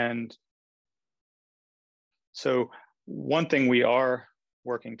 And so one thing we are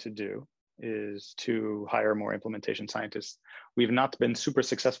working to do is to hire more implementation scientists. We've not been super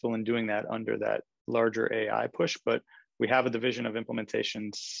successful in doing that under that larger AI push, but we have a division of implementation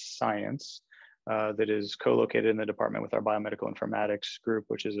science that is co-located in the department with our biomedical informatics group,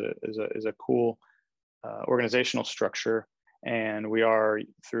 which is a cool organizational structure. And we are,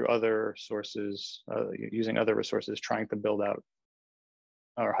 through other sources, using other resources, trying to build out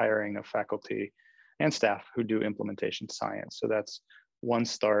our hiring of faculty and staff who do implementation science. So that's one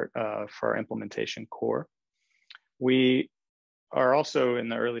start for our implementation core. We are also in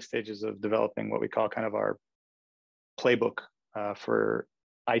the early stages of developing what we call kind of our playbook for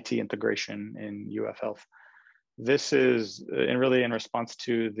IT integration in UF Health. This is really in response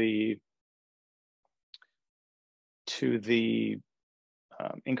to the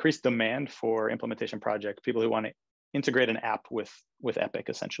increased demand for implementation projects, people who want to integrate an app with Epic,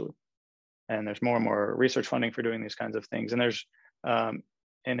 essentially. And there's more and more research funding for doing these kinds of things. And there's and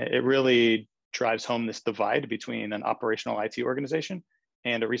it really drives home this divide between an operational IT organization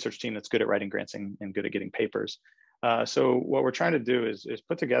and a research team that's good at writing grants and good at getting papers. So what we're trying to do is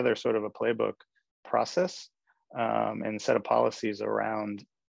put together sort of a playbook process and set of policies around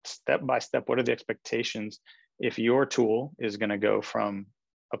step by step, what are the expectations if your tool is going to go from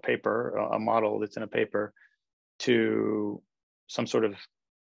a paper, a model that's in a paper, to some sort of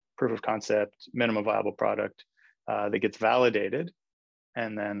proof of concept, minimum viable product that gets validated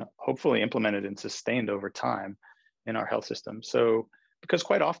and then hopefully implemented and sustained over time in our health system. So, because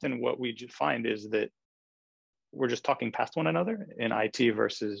quite often what we find is that we're just talking past one another in IT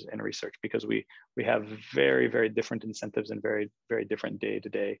versus in research, because we have very, very different incentives and very, very different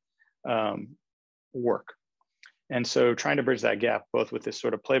day-to-day work. And so trying to bridge that gap, both with this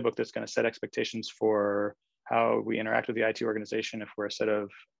sort of playbook that's going to set expectations for how we interact with the IT organization, if we're a set of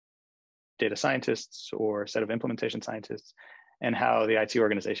data scientists or a set of implementation scientists, and how the IT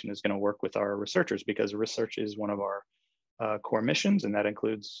organization is going to work with our researchers, because research is one of our core missions, and that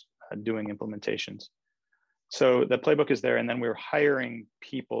includes doing implementations. So the playbook is there, and then we're hiring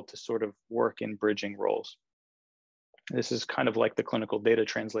people to sort of work in bridging roles. This is kind of like the clinical data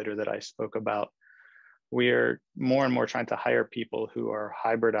translator that I spoke about. We're more and more trying to hire people who are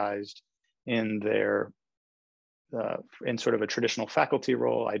hybridized in their, in sort of a traditional faculty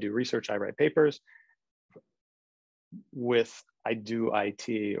role. I do research, I write papers, with I do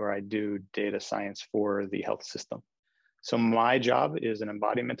IT or I do data science for the health system. So my job is an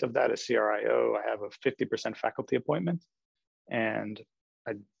embodiment of that as CRIO. I have a 50% faculty appointment, and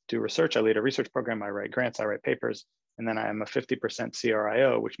I do research. I lead a research program. I write grants, I write papers, and then I am a 50%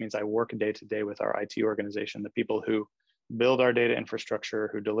 CRIO, which means I work day to day with our IT organization, the people who build our data infrastructure,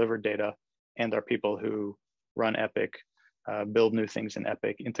 who deliver data, and our people who run Epic, build new things in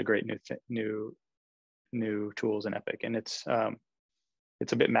Epic, integrate new tools in Epic. And it's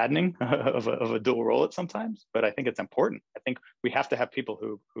a bit maddening of a dual role at sometimes, but I think it's important. I think we have to have people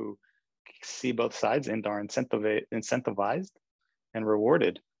who see both sides and are incentivized and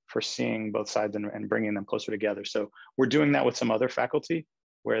rewarded for seeing both sides and bringing them closer together. So we're doing that with some other faculty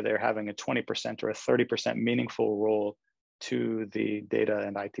where they're having a 20% or a 30% meaningful role to the data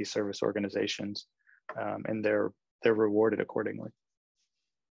and IT service organizations, and they're rewarded accordingly.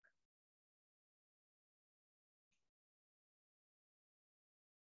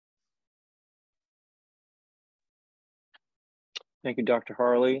 Thank you, Dr.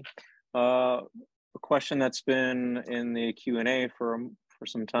 Harle. A question that's been in the Q&A for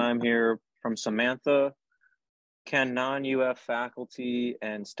some time here from Samantha. Can non-UF faculty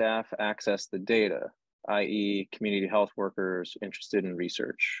and staff access the data, i.e. community health workers interested in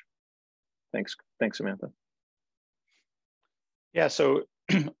research? Thanks, Samantha. Yeah, so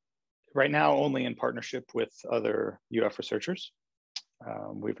right now only in partnership with other UF researchers.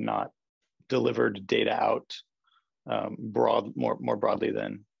 We've not delivered data out more broadly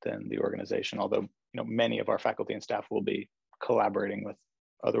than the organization, although many of our faculty and staff will be collaborating with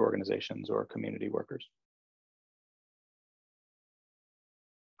other organizations or community workers.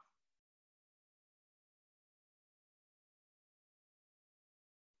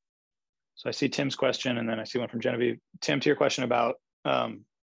 So I see Tim's question, and then I see one from Genevieve. Tim, to your question about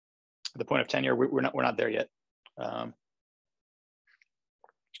the point of tenure, we're not there yet.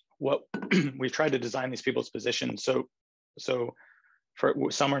 What we've tried to design these people's positions so for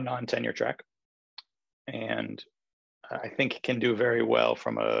some are non-tenure track, and I think can do very well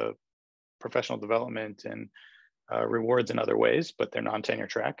from a professional development and rewards in other ways, but they're non-tenure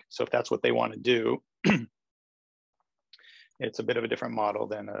track. So if that's what they want to do, it's a bit of a different model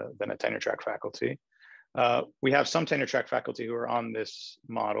than a tenure track faculty. We have some tenure track faculty who are on this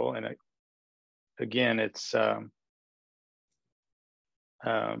model, and again, it's an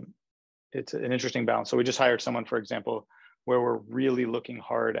interesting balance. So we just hired someone, for example, where we're really looking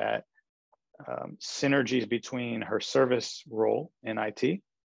hard at synergies between her service role in IT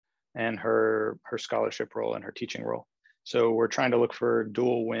and her scholarship role and her teaching role. So we're trying to look for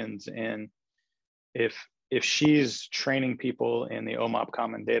dual wins in if she's training people in the OMOP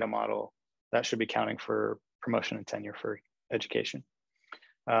common data model, that should be counting for promotion and tenure for education.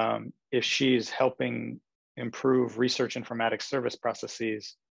 If she's helping improve research informatics service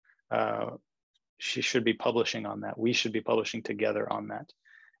processes, she should be publishing on that. We should be publishing together on that.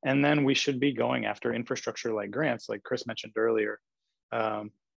 And then we should be going after infrastructure like grants, like Chris mentioned earlier. I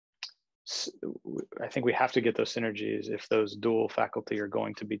think we have to get those synergies if those dual faculty are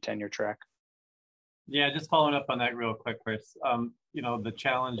going to be tenure track. Yeah, just following up on that real quick, Chris. The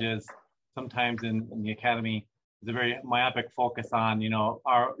challenge is sometimes in the academy, there's a very myopic focus on,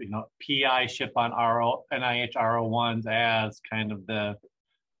 our, PI ship on NIH R01s as kind of the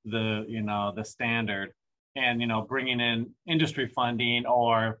standard, and, bringing in industry funding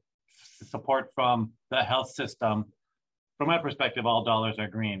or support from the health system. From my perspective, all dollars are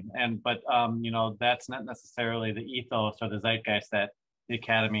green. But that's not necessarily the ethos or the zeitgeist that the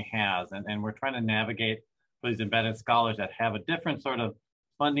academy has. And we're trying to navigate for these embedded scholars that have a different sort of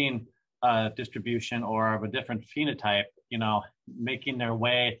funding distribution or of a different phenotype, making their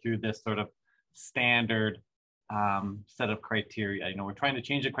way through this sort of standard set of criteria. We're trying to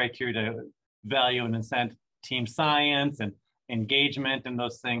change the criteria to value and incent team science and engagement and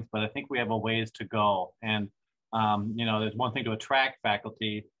those things, but I think we have a ways to go. And there's one thing to attract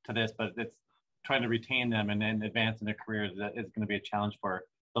faculty to this, but it's trying to retain them and then advance in their careers that is going to be a challenge for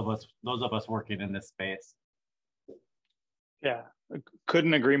those of us working in this space. Yeah,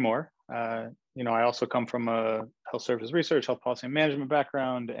 couldn't agree more. I also come from a health services research, health policy and management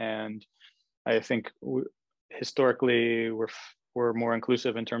background, and I think historically we're more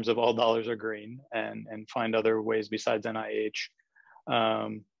inclusive in terms of all dollars are green and find other ways besides NIH.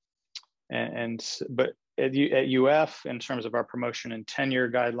 But at UF, in terms of our promotion and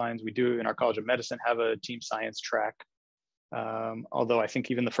tenure guidelines, we do in our College of Medicine have a team science track. Although I think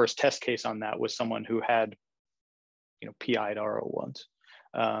even the first test case on that was someone who had, PI'd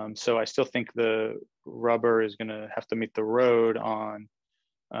R01s. So I still think the rubber is going to have to meet the road on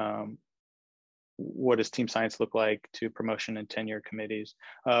what does team science look like to promotion and tenure committees.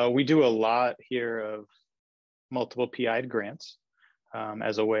 We do a lot here of multiple PI'd grants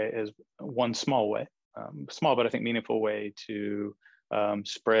as one small way. Small, but I think meaningful way to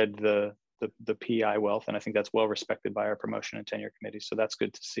spread the PI wealth. And I think that's well respected by our promotion and tenure committees. So that's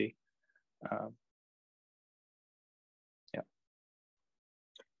good to see. Yeah.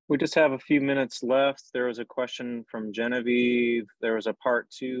 We just have a few minutes left. There was a question from Genevieve. There was a part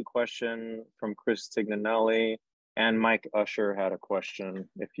 2 question from Chris Tignanelli, and Mike Usher had a question.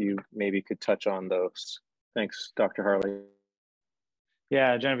 If you maybe could touch on those. Thanks, Dr. Harle.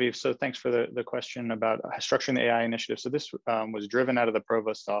 Yeah, Genevieve, so thanks for the question about structuring the AI initiative. So this was driven out of the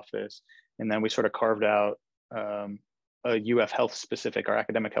provost's office, and then we sort of carved out a UF Health specific, our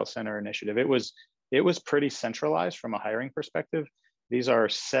academic health center initiative. It was pretty centralized from a hiring perspective. These are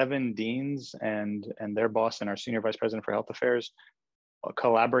 7 deans and their boss and our senior vice president for health affairs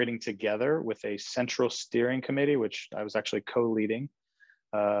collaborating together with a central steering committee, which I was actually co-leading.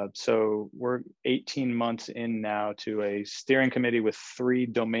 So we're 18 months in now to a steering committee with 3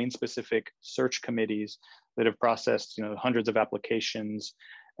 domain-specific search committees that have processed, hundreds of applications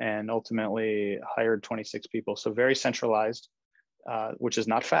and ultimately hired 26 people. So very centralized, which is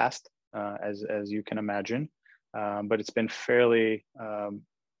not fast, as you can imagine, but it's been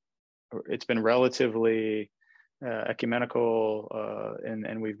relatively ecumenical,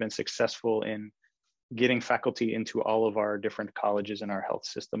 and we've been successful in getting faculty into all of our different colleges in our health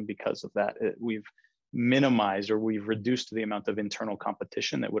system because of that. We've minimized, or we've reduced the amount of internal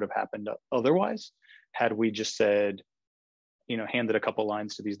competition that would have happened otherwise had we just said, you know, handed a couple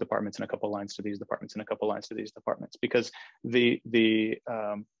lines to these departments and a couple lines to these departments and a couple lines to these departments. Because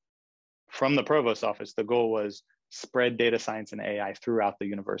from the provost's office, the goal was spread data science and AI throughout the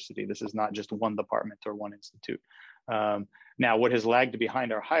university. This is not just one department or one institute. Now, what has lagged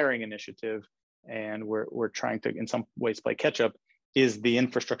behind our hiring initiative, and we're trying to, in some ways, play catch up, is the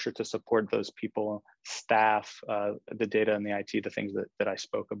infrastructure to support those people, staff, the data and the IT, the things that I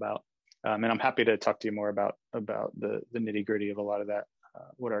spoke about. And I'm happy to talk to you more about the nitty gritty of a lot of that,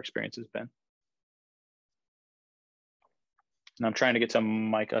 what our experience has been. And I'm trying to get to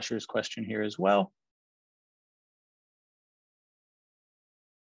Mike Usher's question here as well.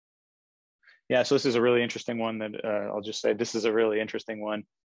 Yeah, so this is a really interesting one that I'll just say, this is a really interesting one.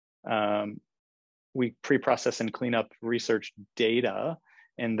 We pre-process and clean up research data,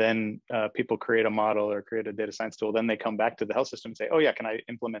 and then people create a model or create a data science tool. Then they come back to the health system and say, oh yeah, can I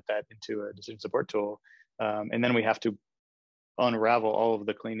implement that into a decision support tool? And then we have to unravel all of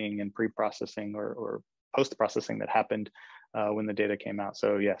the cleaning and pre-processing or post-processing that happened when the data came out.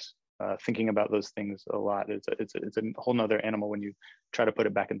 So yes, thinking about those things a lot. It's a whole nother animal when you try to put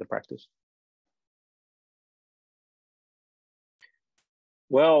it back into practice.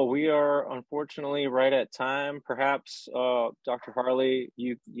 Well, we are unfortunately right at time. Perhaps, Dr. Harle,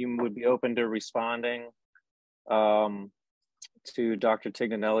 you would be open to responding to Dr.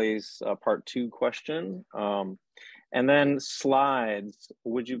 Tignanelli's part 2 question. And then slides,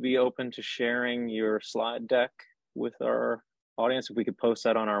 would you be open to sharing your slide deck with our audience if we could post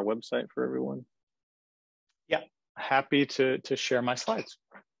that on our website for everyone? Yeah, happy to share my slides.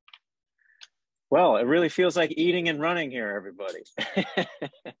 Well, it really feels like eating and running here, everybody.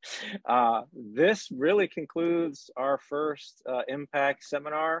 This really concludes our first impact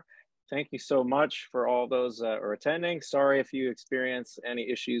seminar. Thank you so much for all those that are attending. Sorry if you experienced any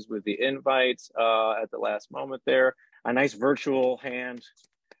issues with the invite at the last moment there. A nice virtual hand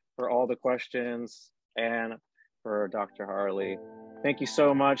for all the questions and for Dr. Harle. Thank you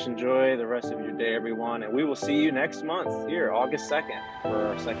so much. Enjoy the rest of your day, everyone. And we will see you next month here, August 2nd, for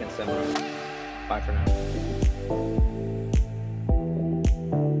our second seminar. Bye for now.